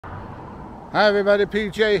Hi everybody,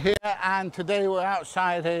 PJ here, and today we're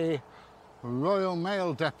outside a Royal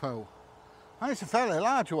Mail depot. And it's a fairly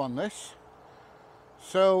large one, this.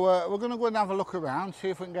 So we're going to go and have a look around, see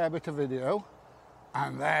if we can get a bit of video.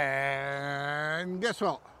 And then, guess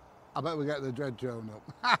what? I bet we get the dread drone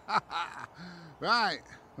up. Right,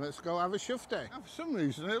 let's go have a shufty. For some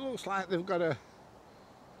reason it looks like they've got a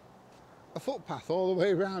footpath all the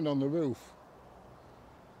way around on the roof.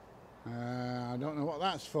 I don't know what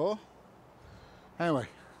that's for. Anyway,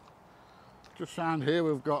 just round here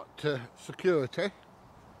we've got security.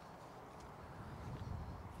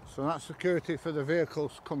 So that's security for the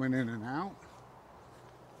vehicles coming in and out.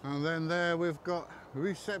 And then there we've got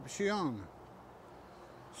reception.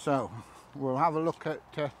 So we'll have a look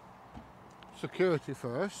at security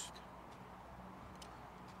first.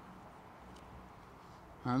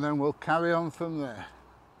 And then we'll carry on from there.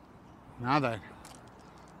 Now then,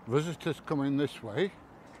 visitors coming this way.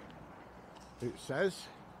 It says,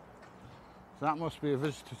 so that must be a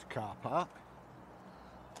visitor's car park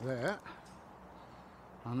there,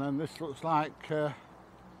 and then this looks like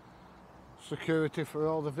security for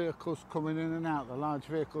all the vehicles coming in and out, the large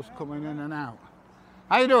vehicles coming in and out.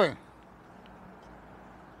 How you doing?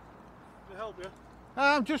 Can I help you?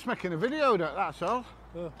 I'm just making a video, that's all.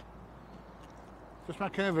 Just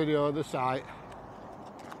making a video of the site.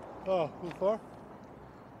 Oh, who for?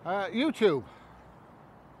 YouTube.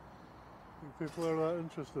 People are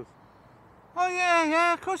interested. Oh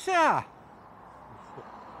yeah, of course they are.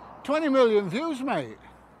 20 million views, mate.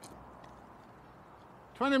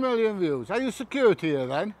 20 million views. Are you security here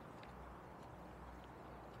then?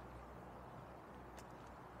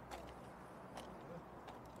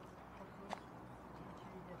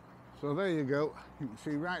 So there you go. You can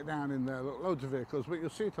see right down in there, look, loads of vehicles, but you'll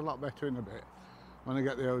see it a lot better in a bit when I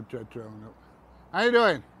get the old dread drone up. How you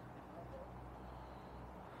doing?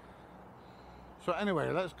 So anyway,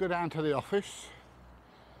 let's go down to the office.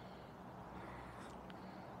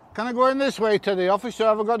 Can I go in this way to the office, or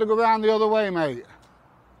have I got to go around the other way, mate?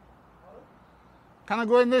 Can I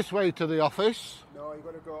go in this way to the office? No, you've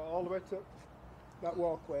got to go all the way to that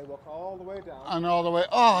walkway, walk all the way down. And all the way,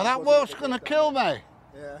 oh, that walk's going to kill me.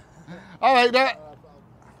 Yeah. All right,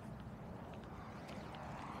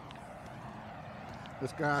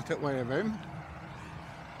 let's go out that way of him.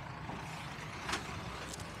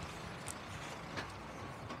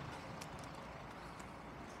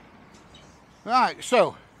 Right,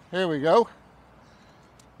 so here we go.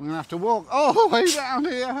 We're going to have to walk all the way down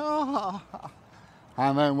here. Oh.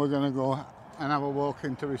 And then we're going to go and have a walk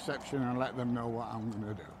into reception and let them know what I'm going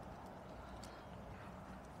to do.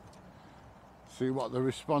 See what the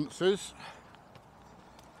response is.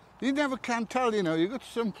 You never can tell, you know. You go to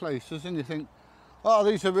some places and you think, oh,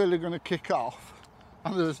 these are really going to kick off.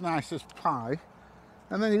 And they're as nice as pie.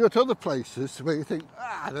 And then you go to other places where you think,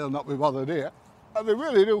 they'll not be bothered here. And they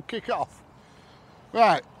really do kick off.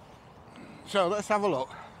 Right, so let's have a look.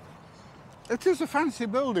 It is a fancy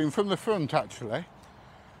building from the front, actually.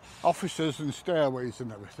 Offices and stairways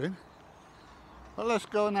and everything. But let's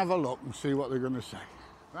go and have a look and see what they're going to say.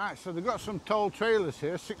 Right, so they've got some tall trailers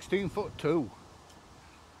here, 16'2".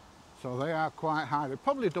 So they are quite high. They're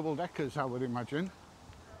probably double deckers, I would imagine.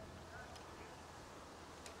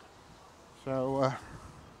 So,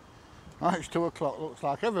 it's 2 o'clock, looks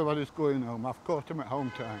like everybody's going home. I've caught them at home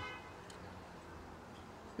time.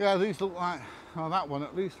 Yeah, these look like, oh, that one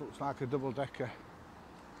at least looks like a double decker.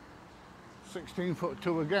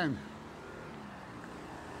 16'2" again.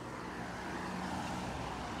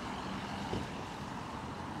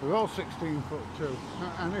 They're all 16'2".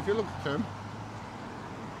 And if you look at them,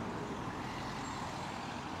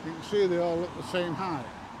 you can see they all look the same height.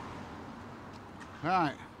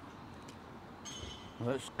 Right,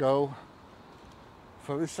 let's go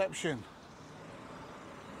for reception.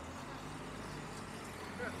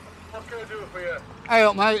 What can I do for you? Hey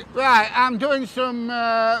up, mate. Right, I'm doing some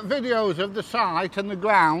videos of the site and the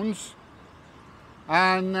grounds,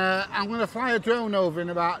 and I'm going to fly a drone over in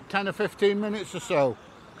about 10 or 15 minutes or so,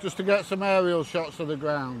 just to get some aerial shots of the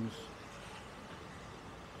grounds.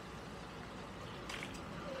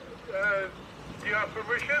 Do you have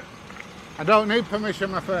permission? I don't need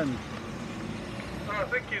permission, my friend. Oh, I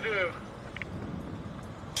think you do.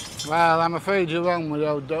 Well, I'm afraid you're wrong with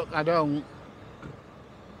old duck. I don't.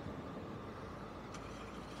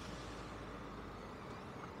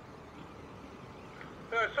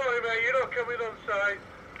 Sorry mate, you're not coming on site.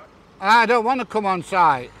 I don't want to come on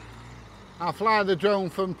site. I'll fly the drone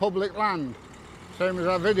from public land. Same as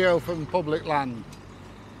that video from public land.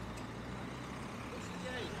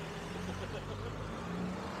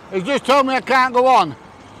 He's just told me I can't go on.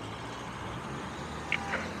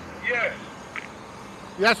 Yes.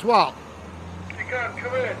 Yes, what? You can't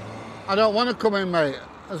come in. I don't want to come in, mate.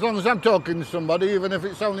 As long as I'm talking to somebody, even if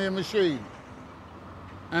it's only a machine.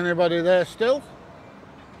 Anybody there still?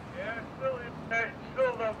 Yeah,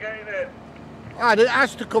 still not getting in. I didn't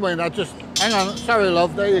ask to come in, I just... Hang on, sorry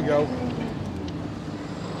love, there you go.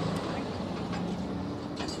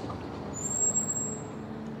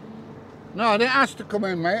 No, I didn't ask to come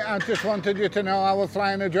in, mate. I just wanted you to know I was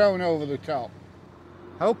flying a drone over the top.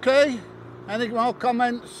 Okay, any more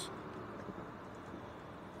comments?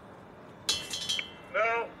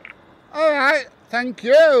 No. All right, thank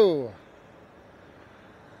you. It'll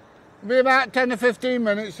be about 10 or 15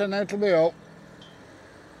 minutes and it'll be up.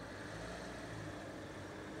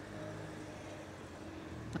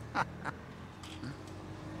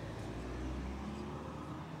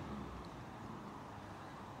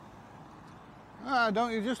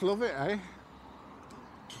 Don't you just love it, eh?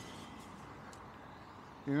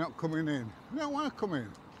 You're not coming in. You don't want to come in.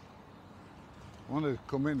 I wanted to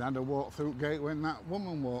come in, I had to walk through the gate when that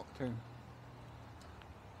woman walked in.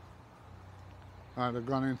 I'd have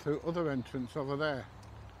gone in through other entrance over there.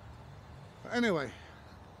 But anyway,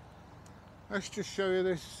 let's just show you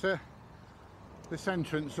this this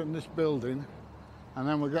entrance and this building, and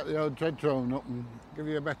then we'll get the old dread drone up and give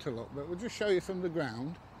you a better look. But we'll just show you from the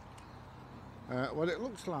ground what it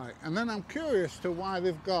looks like. And then I'm curious to why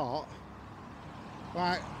they've got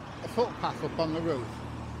like a footpath up on the roof.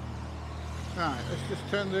 Right, let's just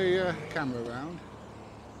turn the camera around.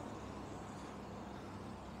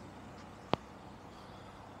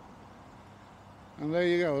 And there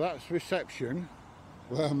you go, that's reception,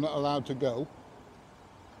 where I'm not allowed to go.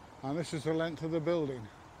 And this is the length of the building,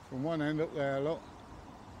 from one end up there, look.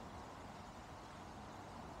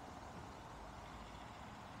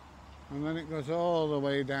 And then it goes all the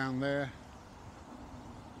way down there.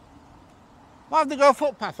 Why have they got a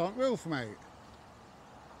footpath on the roof, mate?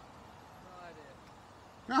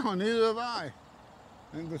 No idea. No, neither have I.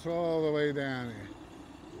 And it goes all the way down here.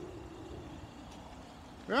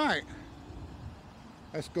 Right.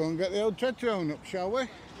 Let's go and get the old dread drone up, shall we? It's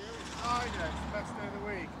Friday, it's the best day of the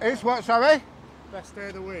week. It's what, sorry? Best day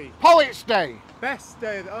of the week. Poets' Day. Best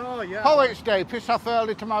day of the... Oh, yeah. Poets' Day. Piss off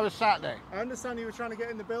early tomorrow, Saturday. I understand you were trying to get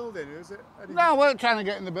in the building. Was it? No, I weren't trying to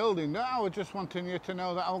get in the building. No, I was just wanting you to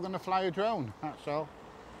know that I was going to fly a drone. That's all.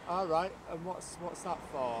 All right. And what's that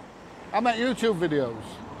for? I make YouTube videos.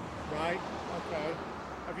 Right. Okay.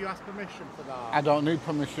 Have you asked permission for that? I don't need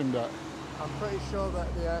permission, though. I'm pretty sure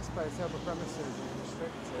that the airspace over premises is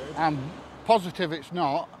restricted. I'm positive it's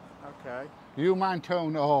not. Okay. You might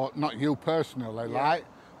own, or not you personally, Yeah. like,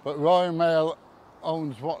 but Royal Mail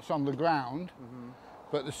owns what's on the ground,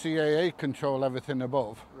 but the CAA control everything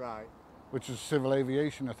above, Right. which is Civil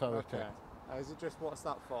Aviation Authority. Okay. Is it just what's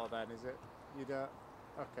that for then? Is it you don't?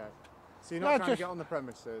 Okay. So you're No, not trying just- to get on the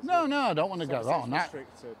premises? No, no, I don't want to So get obviously on. it's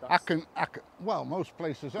restricted. I can, well, most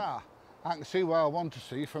places are. I can see where I want to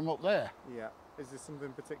see from up there. Yeah. Is there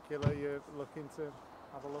something particular you're looking to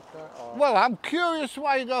have a look at? Or? Well, I'm curious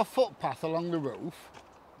why you got a footpath along the roof.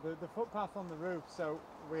 The footpath on the roof, so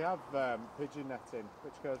we have pigeon netting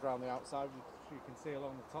which goes around the outside, which you can see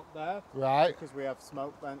along the top there. Right. Because we have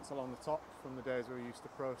smoke vents along the top from the days we used to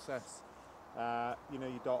process, you know,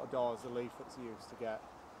 your door-to-doors, the leaflets you used to get.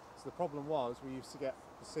 So the problem was we used to get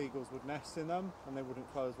the seagulls would nest in them and they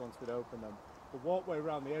wouldn't close once we'd open them. The walkway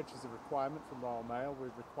around the edge is a requirement from Royal Mail. We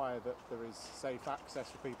require that there is safe access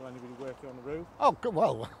for people, anybody working on the roof. Oh,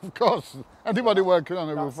 well, of course. Anybody working on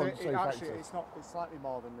a roof That's wants it. safe Actually, access. it's slightly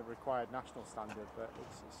more than the required national standard, but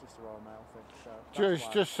it's just a Royal Mail thing. So that's Just,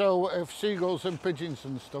 why. just so if seagulls and pigeons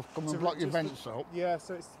and stuff come and So block your just vents up. Yeah,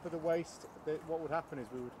 so it's for the waste. What would happen is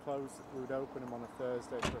we would open them on a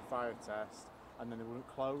Thursday for a fire test, and then they wouldn't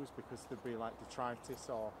close because there'd be like detritus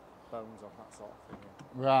or bones or that sort of thing.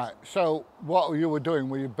 Yeah. Right. So what you were doing?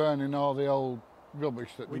 Were you burning all the old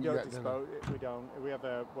rubbish that We didn't don't get dispose. We don't. We have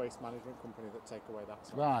a waste management company that take away that.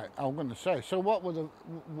 Sort Right. I was going to say. So what were the?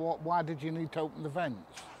 Why did you need to open the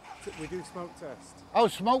vents? We do smoke test. Oh,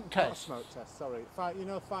 smoke Not a test. smoke test. Sorry. You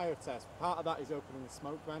know, fire test. Part of that is opening the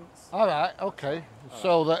smoke vents. All right. Okay.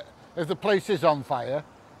 So that if the place is on fire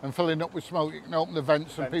and filling up with smoke, you can open the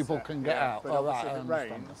vents and people can get out. But All right. obviously I if it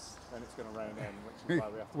understand. rains, then it's going to rain in, which is why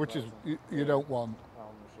we have to Which is close them. you don't want.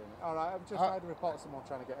 All right, I've just tried to report someone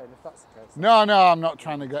trying to get in, if that's the case. No, no, I'm not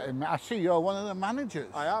trying to get in. I see you're one of the managers.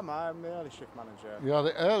 I'm the early shift manager. You're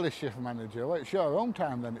the early shift manager. Well, it's your own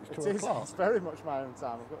time then, it's 2 o'clock. It's very much my own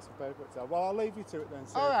time. I've got some paper to tell. Well, I'll leave you to it then.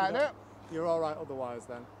 So All right, then. You're all right otherwise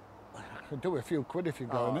then? I could do a few quid if you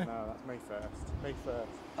go Oh, in no, it. that's me first. Me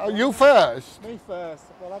first. Oh, you first? Me first.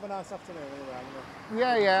 Well, have a nice afternoon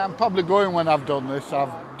anyway. Yeah, I'm probably going when I've done this.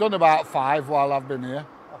 I've done about 5 while I've been here.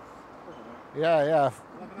 Yeah, yeah.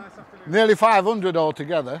 We'll have a nice afternoon. Nearly 500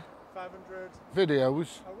 altogether. 500.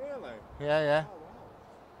 Videos. Oh, really? Yeah, yeah. Oh, wow.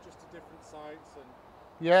 Just to different sites and...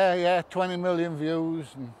 Yeah, yeah. 20 million views.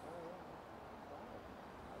 And, Oh, yeah.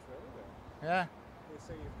 That's really good. yeah. You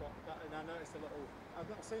see you've got that, and I noticed a little... I've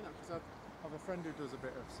not seen that because I have a friend who does a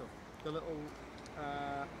bit of stuff. The little...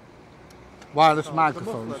 Wireless the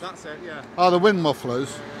microphones. muffler, that's it, yeah. Oh, the wind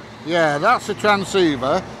mufflers. Yeah, that's a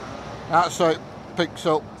transceiver. That's so it picks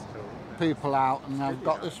up That's cool, isn't it? people out, and I've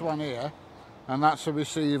got this one here, and that's a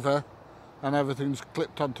receiver, and everything's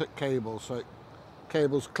clipped onto cable, so it,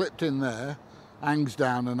 cable's clipped in there, hangs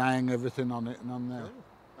down, and I hang everything on it and on there. Cool.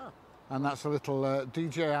 Oh, And that's a little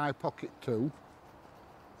DJI Pocket 2.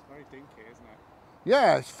 it's very dinky, isn't it?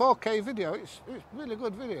 Yeah, it's 4K video. It's really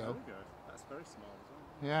good video. Very good. That's very small as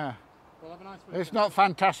well. Yeah. Well, have a nice weekend. It's not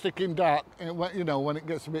fantastic in dark, you know, when it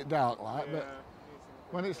gets a bit dark like, Yeah, but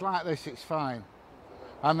when it's like this, it's fine.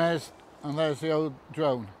 And there's the old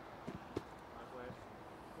drone. Lovely.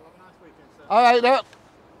 Well, have a nice weekend, sir. All right, up.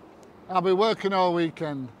 I'll be working all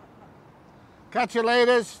weekend. Catch you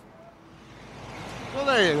ladies. Well,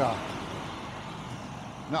 there you go.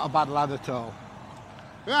 Not a bad lad at all.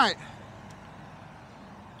 Right.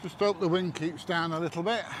 Just hope the wind keeps down a little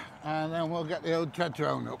bit, and then we'll get the old tread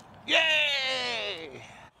drone up. Yay!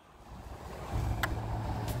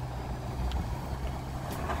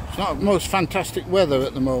 It's not the most fantastic weather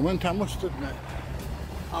at the moment, I must admit.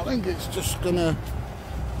 I think it's just gonna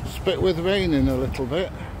spit with rain in a little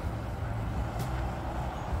bit.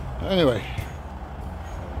 Anyway,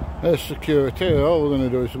 there's security. All we're gonna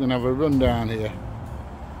do is we're gonna have a run down here.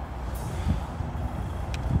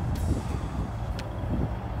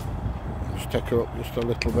 Just take her up just a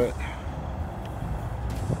little bit.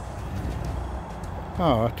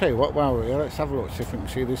 Oh, I'll tell you what, while we're here, let's have a look, see if we can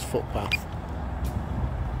see this footpath.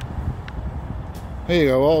 Here you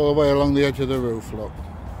go, all the way along the edge of the roof, look.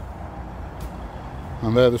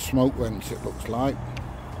 And there the smoke vents, it looks like.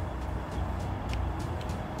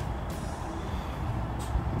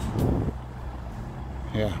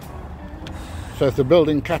 Yeah. So if the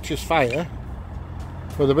building catches fire,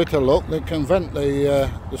 with a bit of luck, they can vent the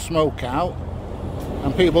smoke out,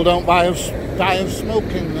 and people don't die of smoke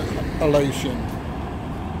inhalation.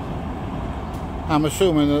 I'm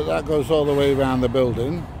assuming that that goes all the way around the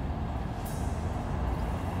building.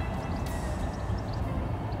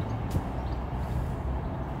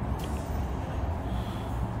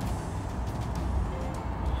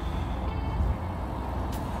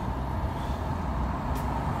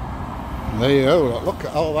 And there you go, look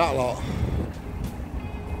at all that lot.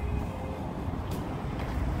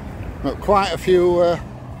 Got quite a few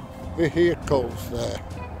vehicles there.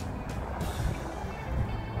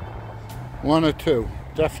 One or two,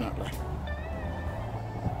 definitely.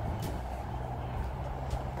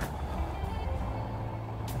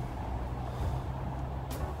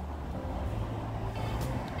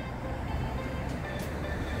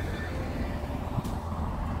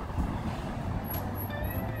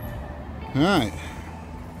 Right.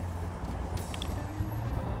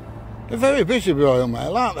 They're very busy, Royal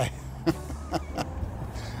Mail, aren't they?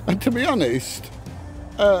 And to be honest,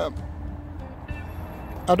 I'd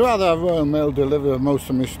rather have Royal Mail deliver most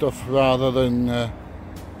of my stuff rather than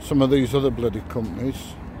some of these other bloody companies.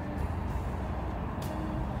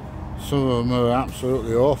 Some of them are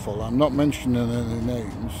absolutely awful. I'm not mentioning any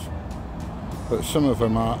names, but some of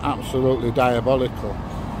them are absolutely diabolical.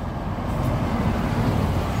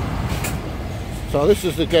 So this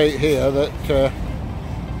is the gate here that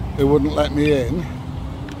they wouldn't let me in.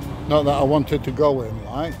 Not that I wanted to go in,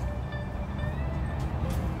 like.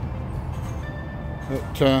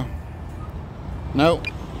 But no,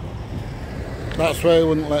 that's where they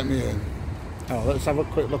wouldn't let me in. Oh, let's have a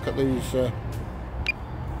quick look at these.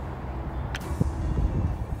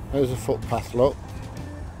 There's a footpath, look.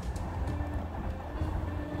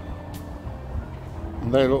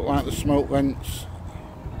 And they look like the smoke vents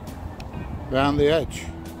round the edge.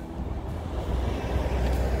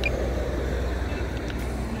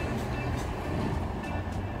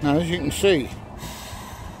 Now, as you can see,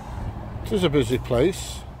 it is a busy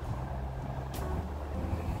place.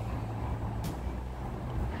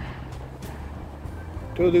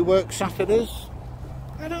 Do they work Saturdays?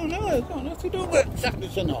 I don't know. I don't know if they do work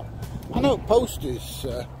Saturdays or not. I know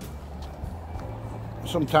posties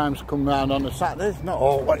sometimes come round on a Saturday, not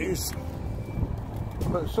always,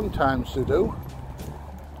 but sometimes they do.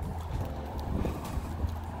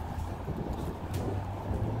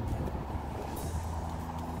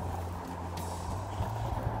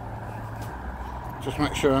 Just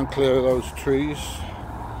make sure I'm clear of those trees.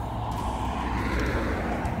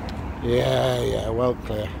 Yeah, well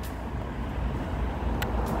clear.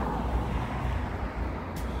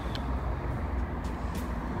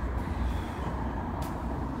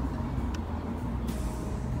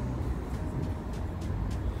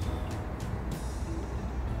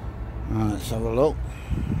 Right, let's have a look.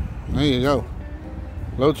 There you go.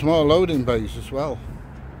 Loads more loading bays as well.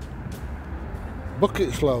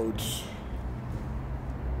 Buckets loads.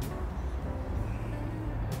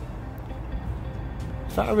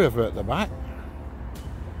 Is that a river at the back?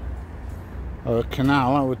 Or a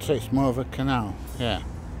canal? I would say it's more of a canal. Yeah.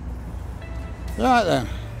 Right then.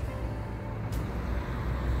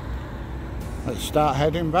 Let's start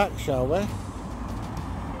heading back, shall we?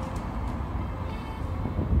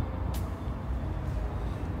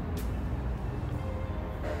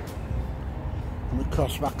 And we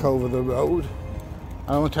cross back over the road.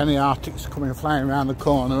 I don't want any Arctics coming flying around the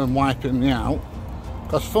corner and wiping me out.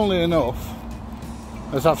 Because funnily enough,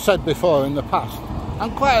 as I've said before in the past,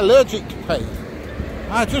 I'm quite allergic to paint.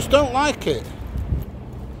 I just don't like it.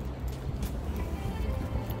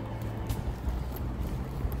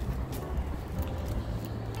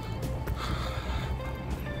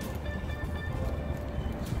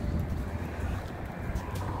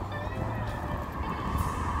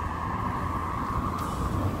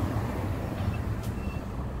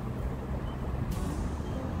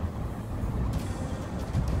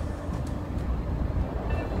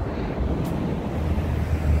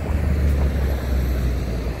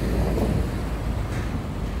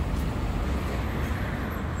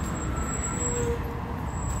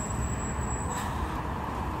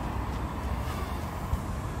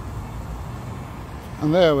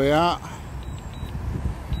 And there we are,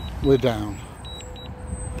 we're down,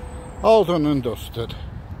 all done and dusted.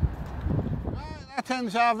 Right, that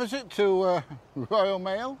ends our visit to Royal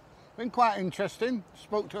Mail. Been quite interesting.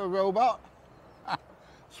 Spoke to a robot,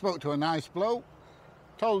 spoke to a nice bloke,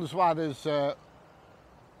 told us why there's a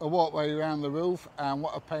walkway around the roof and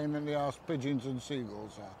what a pain in the arse pigeons and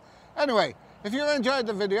seagulls are. Anyway, if you enjoyed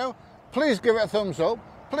the video, please give it a thumbs up,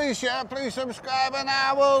 please share, please subscribe, and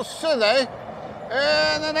I will see you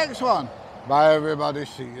in the next one. Bye everybody,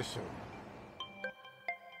 see you soon.